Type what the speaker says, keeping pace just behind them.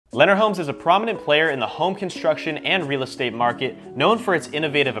Lennar Homes is a prominent player in the home construction and real estate market, known for its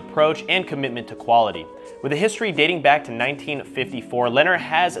innovative approach and commitment to quality. With a history dating back to 1954, Lennar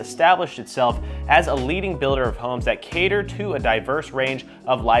has established itself as a leading builder of homes that cater to a diverse range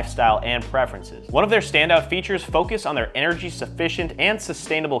of lifestyle and preferences. One of their standout features focus on their energy-sufficient and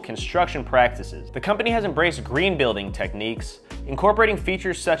sustainable construction practices. The company has embraced green building techniques, incorporating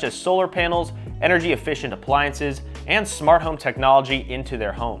features such as solar panels, energy-efficient appliances, and smart home technology into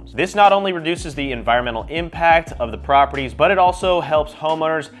their homes. This not only reduces the environmental impact of the properties, but it also helps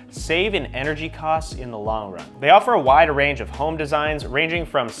homeowners save in energy costs in the long run. They offer a wide range of home designs, ranging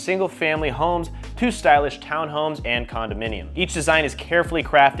from single-family homes to stylish townhomes and condominiums. Each design is carefully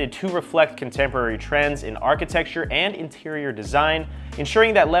crafted to reflect contemporary trends in architecture and interior design,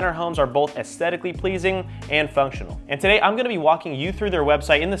 ensuring that Lennar homes are both aesthetically pleasing and functional. And today I'm going to be walking you through their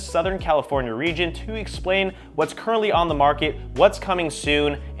website in the Southern California region to explain what's currently on the market, what's coming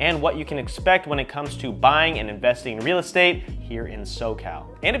soon, and what you can expect when it comes to buying and investing in real estate here in SoCal.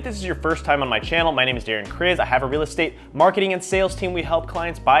 And if this is your first time on my channel, my name is Darren Kriz. I have a real estate marketing and sales team. We help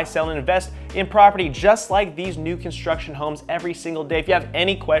clients buy, sell, and invest in property just like these new construction homes every single day. If you have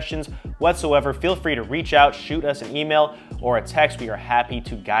any questions whatsoever, feel free to reach out, shoot us an email or a text. We are happy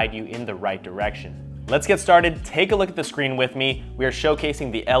to guide you in the right direction. Let's get started. Take a look at the screen with me. We are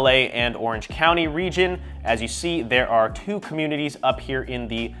showcasing the LA and Orange County region. As you see, there are two communities up here in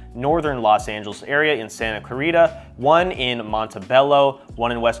the northern Los Angeles area in Santa Clarita, one in Montebello,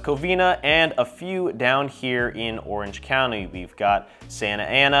 one in West Covina, and a few down here in Orange County. We've got Santa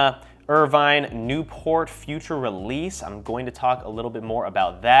Ana, Irvine, Newport, future release. I'm going to talk a little bit more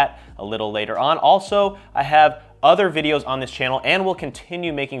about that a little later on. Also, I have other videos on this channel and will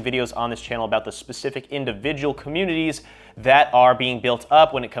continue making videos on this channel about the specific individual communities that are being built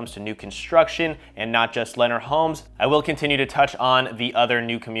up when it comes to new construction and not just Lennar Homes. I will continue to touch on the other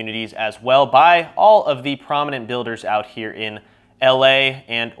new communities as well by all of the prominent builders out here in LA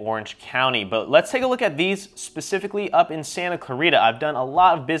and Orange County. But let's take a look at these specifically up in Santa Clarita. I've done a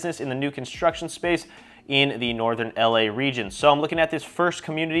lot of business in the new construction space in the northern LA region. So I'm looking at this first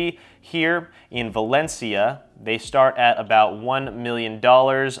community here in Valencia. They start at about $1 million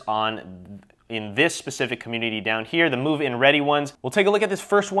in this specific community down here, the move-in ready ones. We'll take a look at this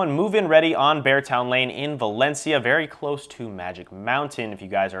first one, move-in ready on Beartown Lane in Valencia, very close to Magic Mountain. If you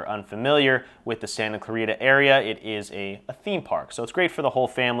guys are unfamiliar with the Santa Clarita area, it is a theme park. So it's great for the whole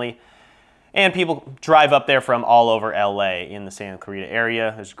family. And people drive up there from all over LA in the Santa Clarita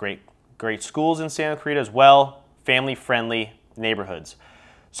area. There's great schools in Santa Clarita as well, family-friendly neighborhoods.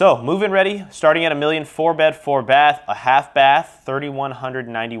 So, move-in ready, starting at $1 million, 4-bed, 4-bath, a half bath,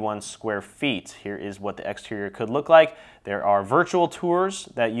 3,191 square feet. Here is what the exterior could look like. There are virtual tours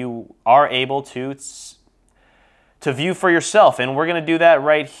that you are able to view for yourself, and we're gonna do that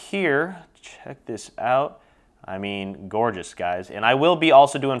right here. Check this out. I mean, gorgeous, guys. And I will be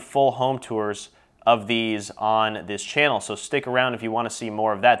also doing full home tours of these on this channel, so stick around if you want to see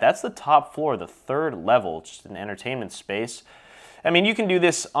more of that. That's the top floor, the third level, just an entertainment space. I mean, you can do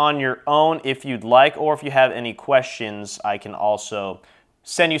this on your own if you'd like, or if you have any questions, I can also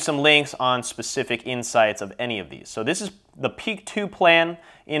send you some links on specific insights of any of these. So this is the Peak 2 plan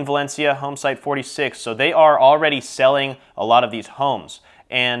in Valencia, home site 46. So they are already selling a lot of these homes.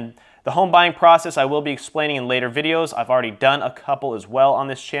 And the home buying process I will be explaining in later videos. I've already done a couple as well on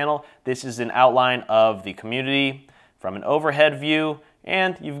this channel. This is an outline of the community from an overhead view,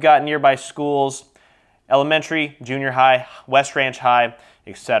 and you've got nearby schools, elementary, junior high, West Ranch High,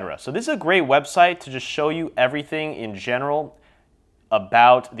 etc. So this is a great website to just show you everything in general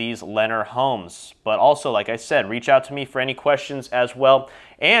about these Lennar homes. But also, like I said, reach out to me for any questions as well.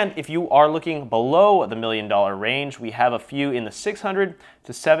 And if you are looking below the $1 million range, we have a few in the $600,000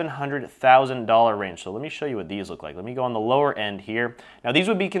 to $700,000 range. So let me show you what these look like. Let me go on the lower end here. Now these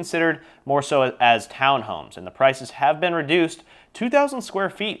would be considered more so as townhomes, and the prices have been reduced. 2,000 square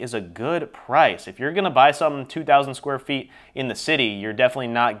feet is a good price. If you're gonna buy something 2,000 square feet in the city, you're definitely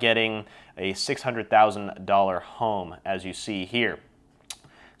not getting a $600,000 home as you see here.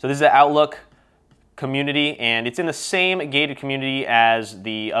 So this is the Outlook community, and it's in the same gated community as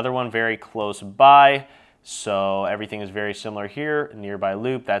the other one, very close by. So everything is very similar here, nearby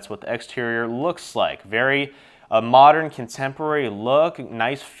loop. That's what the exterior looks like. Very modern, contemporary look,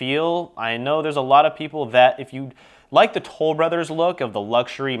 nice feel. I know there's a lot of people that if you like the Toll Brothers look of the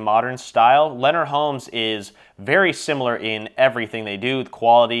luxury modern style, Lennar Homes is very similar in everything they do. The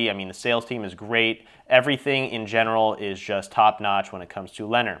quality, I mean, the sales team is great. Everything in general is just top-notch when it comes to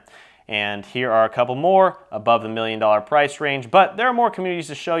Lennar. And here are a couple more above the $1 million price range, but there are more communities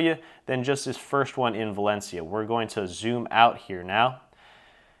to show you than just this first one in Valencia. We're going to zoom out here now.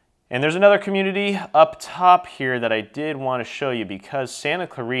 And there's another community up top here that I did want to show you because Santa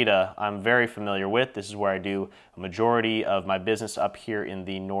Clarita I'm very familiar with. This is where I do a majority of my business up here in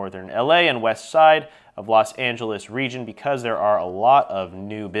the northern LA and west side of Los Angeles region because there are a lot of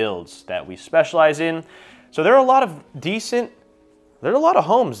new builds that we specialize in. So there are a lot of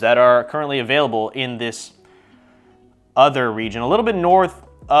homes that are currently available in this other region, a little bit north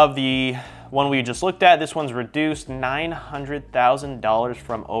of the one we just looked at. This one's reduced $900,000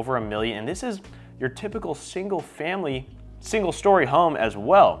 from over $1 million, and this is your typical single story home as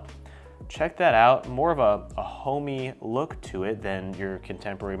well. Check that out, more of a homey look to it than your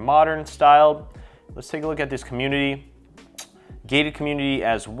contemporary modern style. Let's take a look at this community, gated community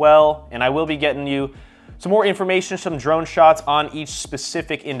as well, and I will be getting you some more information, some drone shots on each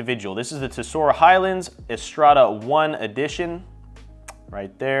specific individual. This is the Tesoro Highlands Estrada 1 edition.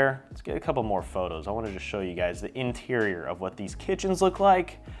 Right there. Let's get a couple more photos. I wanted to show you guys the interior of what these kitchens look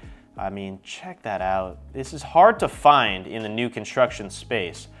like. I mean, check that out. This is hard to find in the new construction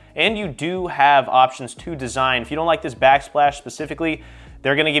space. And you do have options to design. If you don't like this backsplash specifically,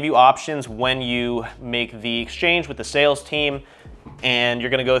 they're gonna give you options when you make the exchange with the sales team, and you're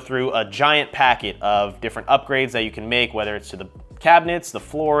gonna go through a giant packet of different upgrades that you can make, whether it's to the cabinets, the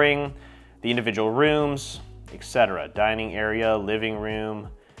flooring, the individual rooms, etc. Dining area, living room,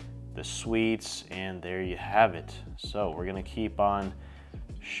 the suites, and there you have it. So we're gonna keep on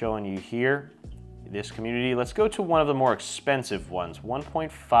showing you here this community. Let's go to one of the more expensive ones,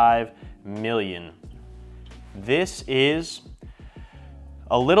 1.5 million. This is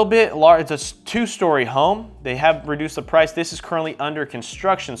a little bit large. It's a 2-story home. They have reduced the price. This is currently under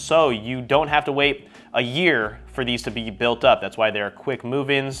construction, so you don't have to wait a year for these to be built up. That's why they're quick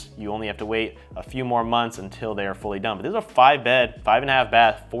move-ins. You only have to wait a few more months until they are fully done. But this is a 5-bed, 5.5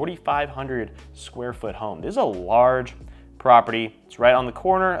 bath, 4,500 square foot home. This is a large property. It's right on the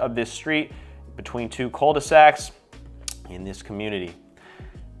corner of this street between 2 cul-de-sacs in this community.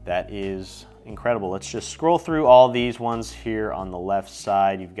 That is incredible. Let's just scroll through all these ones here on the left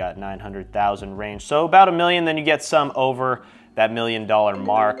side. You've got 900,000 range, so about $1 million, then you get some over that $1 million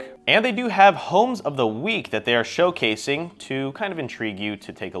mark. And they do have homes of the week that they are showcasing to kind of intrigue you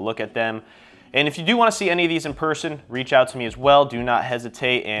to take a look at them. And if you do want to see any of these in person, reach out to me as well. Do not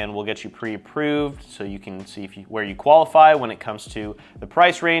hesitate, and we'll get you pre-approved so you can see where you qualify when it comes to the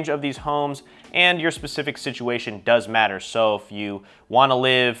price range of these homes, and your specific situation does matter. So if you want to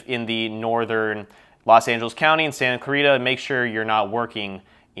live in the northern Los Angeles County in Santa Clarita, make sure you're not working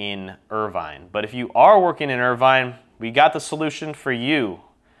in Irvine. But if you are working in Irvine, we got the solution for you.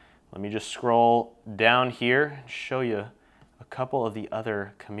 Let me just scroll down here and show you a couple of the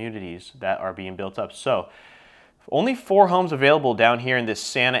other communities that are being built up. So only 4 homes available down here in this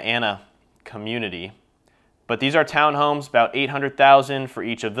Santa Ana community, but these are townhomes, about 800,000 for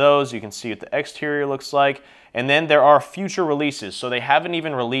each of those. You can see what the exterior looks like. And then there are future releases. So they haven't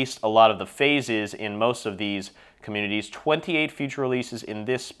even released a lot of the phases in most of these communities. 28 future releases in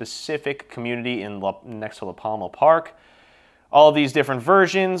this specific community next to La Palma Park. All of these different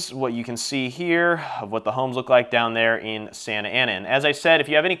versions, what you can see here of what the homes look like down there in Santa Ana. And as I said, if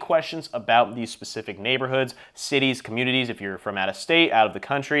you have any questions about these specific neighborhoods, cities, communities, if you're from out of state, out of the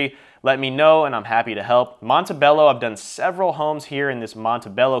country, let me know and I'm happy to help. Montebello, I've done several homes here in this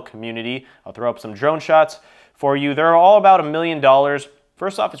Montebello community. I'll throw up some drone shots for you. They're all about $1 million.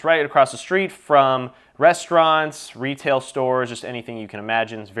 First off, it's right across the street from restaurants, retail stores, just anything you can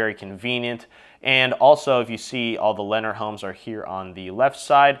imagine. It's very convenient. And also, if you see, all the Lennar homes are here on the left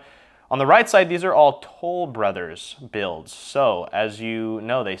side. On the right side, these are all Toll Brothers builds. So, as you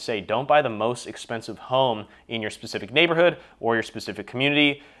know, they say, don't buy the most expensive home in your specific neighborhood or your specific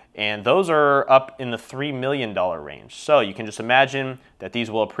community. And those are up in the $3 million range. So you can just imagine that these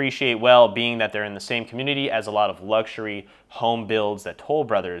will appreciate well, being that they're in the same community as a lot of luxury home builds that Toll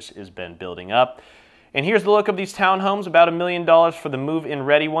Brothers has been building up. And here's the look of these townhomes, about $1 million for the move-in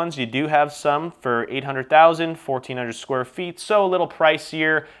ready ones. You do have some for 800,000, 1,400 square feet, so a little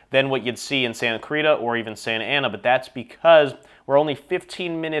pricier than what you'd see in Santa Clarita or even Santa Ana, but that's because we're only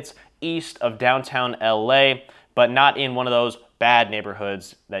 15 minutes east of downtown LA, but not in one of those bad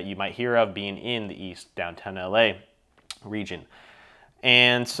neighborhoods that you might hear of being in the east downtown LA region.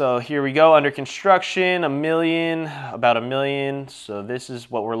 And so here we go, under construction, $1 million, about $1 million. So this is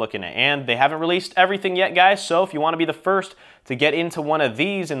what we're looking at. And they haven't released everything yet, guys. So if you want to be the first to get into one of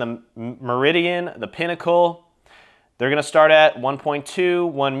these in the Meridian, the Pinnacle, they're going to start at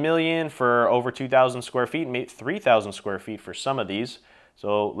 1.2, 1 million for over 2,000 square feet, maybe 3,000 square feet for some of these.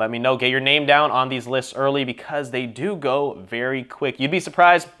 So let me know, get your name down on these lists early because they do go very quick. You'd be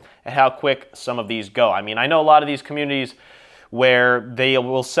surprised at how quick some of these go. I mean, I know a lot of these communities where they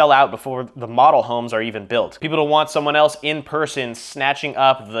will sell out before the model homes are even built. People don't want someone else in person snatching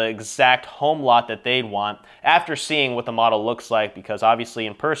up the exact home lot that they'd want after seeing what the model looks like, because obviously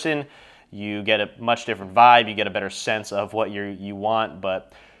in person, you get a much different vibe, you get a better sense of what you want,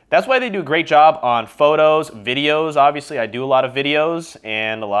 but that's why they do a great job on photos, videos. Obviously, I do a lot of videos,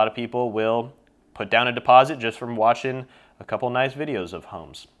 and a lot of people will put down a deposit just from watching a couple nice videos of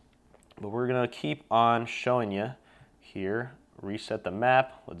homes. But we're gonna keep on showing you here. Reset the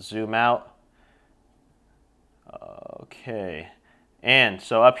map, let's zoom out. Okay, and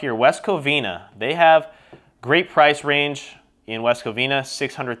so up here, West Covina, they have great price range in West Covina,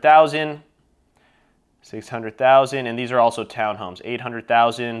 600,000, 600,000, and these are also townhomes,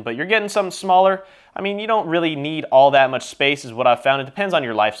 800,000, but you're getting something smaller. I mean, you don't really need all that much space is what I've found. It depends on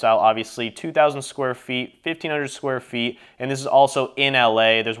your lifestyle, obviously. 2,000 square feet, 1,500 square feet, and this is also in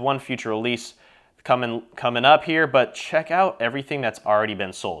LA. There's one future release coming up here, but check out everything that's already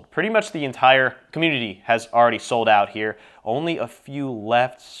been sold. Pretty much the entire community has already sold out here. Only a few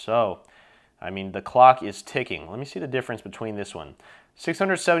left, so, I mean, the clock is ticking. Let me see the difference between this one.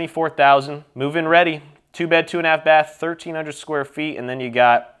 674,000, move-in ready, 2-bed, 2.5 bath, 1,300 square feet, and then you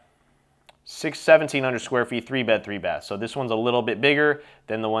got 1,700 square feet, 3-bed, 3-bath. So this one's a little bit bigger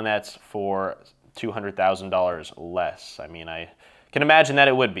than the one that's for $200,000 less. I mean, I can imagine that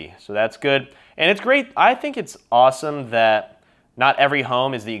it would be, so that's good. And it's great. I think it's awesome that not every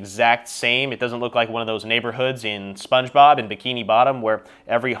home is the exact same. It doesn't look like one of those neighborhoods in SpongeBob and Bikini Bottom where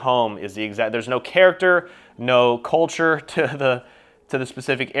every home is the exact, there's no character, no culture to the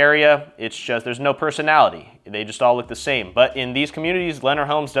specific area. It's just, there's no personality. They just all look the same. But in these communities, Lennar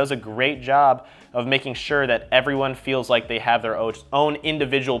Homes does a great job of making sure that everyone feels like they have their own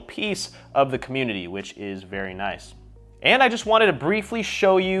individual piece of the community, which is very nice. And I just wanted to briefly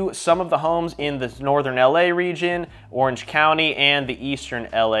show you some of the homes in the northern LA region, Orange County, and the eastern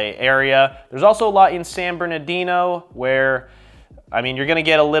LA area. There's also a lot in San Bernardino where, I mean, you're gonna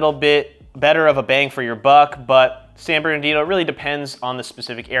get a little bit better of a bang for your buck, but San Bernardino, it really depends on the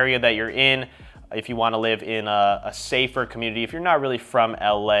specific area that you're in. If you want to live in a safer community, if you're not really from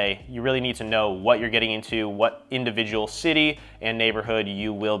LA, you really need to know what you're getting into, what individual city and neighborhood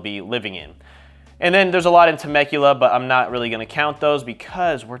you will be living in. And then there's a lot in Temecula, but I'm not really going to count those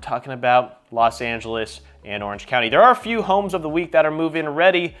because we're talking about Los Angeles and Orange County. There are a few homes of the week that are move-in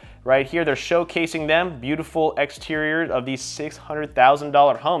ready right here. They're showcasing them, beautiful exteriors of these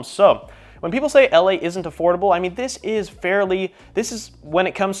 $600,000 homes. So when people say LA isn't affordable, I mean, this is when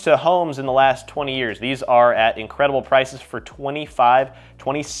it comes to homes in the last 20 years. These are at incredible prices for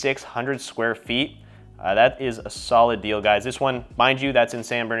 2,600 square feet. That is a solid deal, guys. This one, mind you, that's in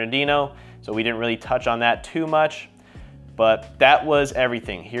San Bernardino, so we didn't really touch on that too much, but that was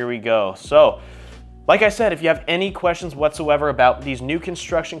everything. Here we go. So, like I said, if you have any questions whatsoever about these new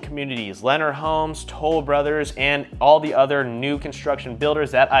construction communities, Lennar Homes, Toll Brothers, and all the other new construction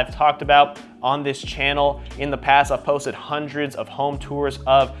builders that I've talked about on this channel in the past, I've posted hundreds of home tours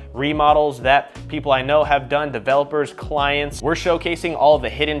of remodels that people I know have done, developers, clients. We're showcasing all of the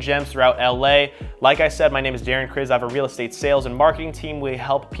hidden gems throughout LA. Like I said, my name is Darren Kriz. I have a real estate sales and marketing team. We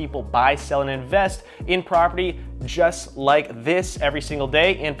help people buy, sell, and invest in property just like this every single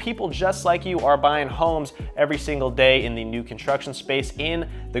day. And people just like you are buying homes every single day in the new construction space in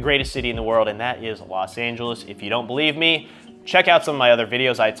the greatest city in the world, and that is Los Angeles. If you don't believe me, check out some of my other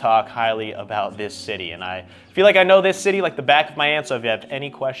videos. I talk highly about this city, and I feel like I know this city like the back of my hand. So if you have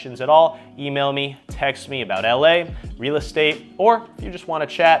any questions at all, email me, text me about LA, real estate, or if you just want to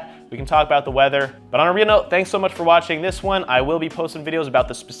chat, we can talk about the weather. But on a real note, thanks so much for watching this one. I will be posting videos about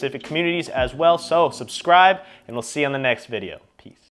the specific communities as well, so subscribe, and we'll see you on the next video. Peace.